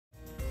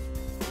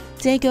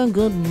Take a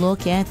good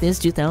look at this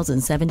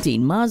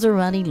 2017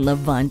 Maserati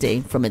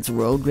Levante. From its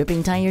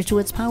road-gripping tires to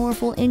its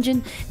powerful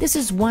engine, this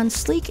is one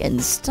sleek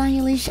and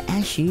stylish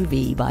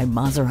SUV by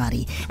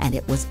Maserati, and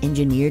it was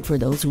engineered for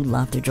those who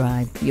love to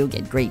drive. You'll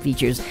get great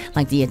features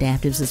like the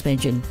adaptive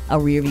suspension, a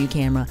rear-view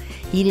camera,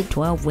 heated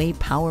 12-way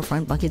power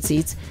front bucket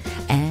seats,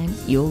 and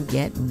you'll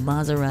get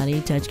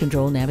Maserati touch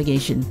control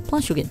navigation.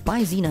 Plus, you'll get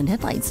bi-xenon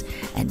headlights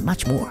and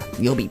much more.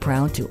 You'll be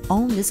proud to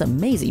own this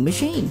amazing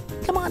machine.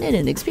 Come on in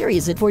and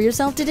experience it for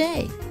yourself today.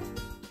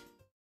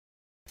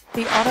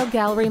 The Auto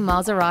Gallery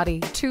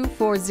Maserati,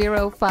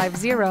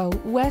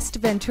 24050 West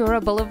Ventura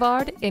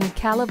Boulevard in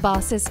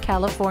Calabasas,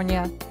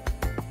 California.